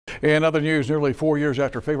In other news, nearly 4 years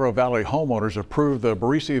after Pharaoh Valley homeowners approved the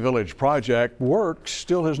Barisi Village project, work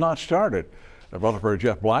still has not started. Developer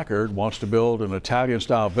Jeff Blackard wants to build an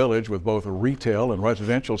Italian-style village with both a retail and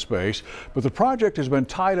residential space, but the project has been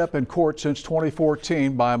tied up in court since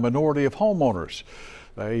 2014 by a minority of homeowners.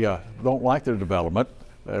 They don't like the development.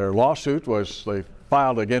 Their lawsuit was the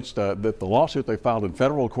lawsuit they filed in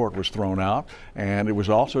federal court was thrown out, and it was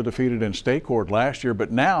also defeated in state court last year.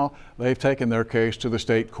 But now they've taken their case to the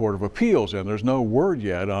state court of appeals, and there's no word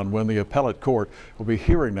yet on when the appellate court will be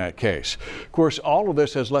hearing that case. Of course, all of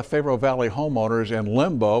this has left Pharaoh Valley homeowners in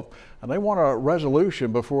limbo, and they want a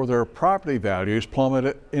resolution before their property values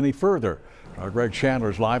plummet any further. Greg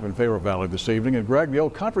Chandler is live in Pharaoh Valley this evening, and Greg, the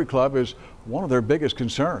old country club is one of their biggest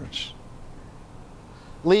concerns.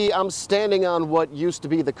 Lee, I'm standing on what used to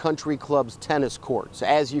be the country club's tennis courts.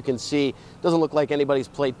 As you can see, it doesn't look like anybody's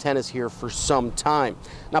played tennis here for some time.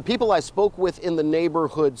 Now, people I spoke with in the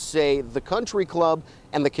neighborhood say the country club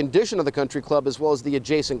and the condition of the country club, as well as the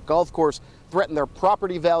adjacent golf course, threaten their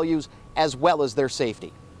property values as well as their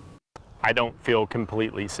safety. I don't feel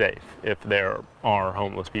completely safe if there are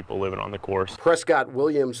homeless people living on the course. Prescott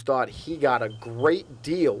Williams thought he got a great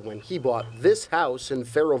deal when he bought this house in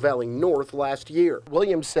Pharaoh Valley North last year.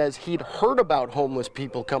 Williams says he'd heard about homeless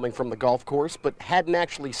people coming from the golf course, but hadn't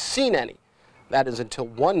actually seen any. That is until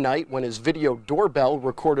one night when his video doorbell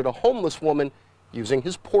recorded a homeless woman using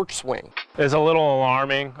his porch swing. It's a little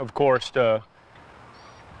alarming, of course, to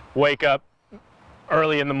wake up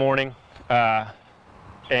early in the morning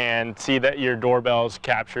and see that your doorbell's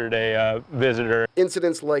captured a visitor.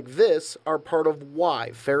 Incidents like this are part of why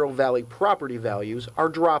Pharaoh Valley property values are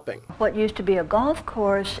dropping. What used to be a golf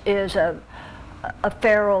course is a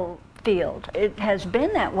feral field. It has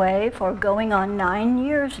been that way for going on 9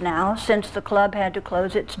 years now since the club had to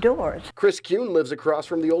close its doors. Chris Kuhn lives across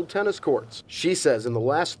from the old tennis courts. She says in the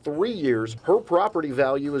last 3 years, her property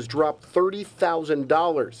value has dropped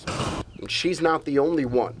 $30,000. And she's not the only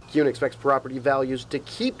one. Kuhn expects property values to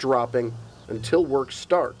keep dropping until work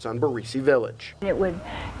starts on Barisi Village. It would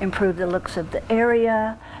improve the looks of the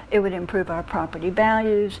area, it would improve our property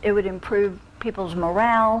values, it would improve people's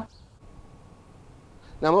morale.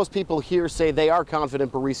 Now, most people here say they are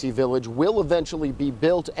confident Barisi Village will eventually be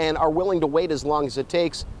built and are willing to wait as long as it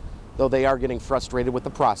takes, though they are getting frustrated with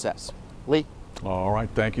the process. Lee? All right,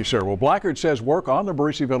 thank you, sir. Well, Blackard says work on the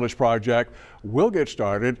Barisi Village project will get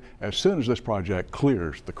started as soon as this project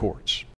clears the courts.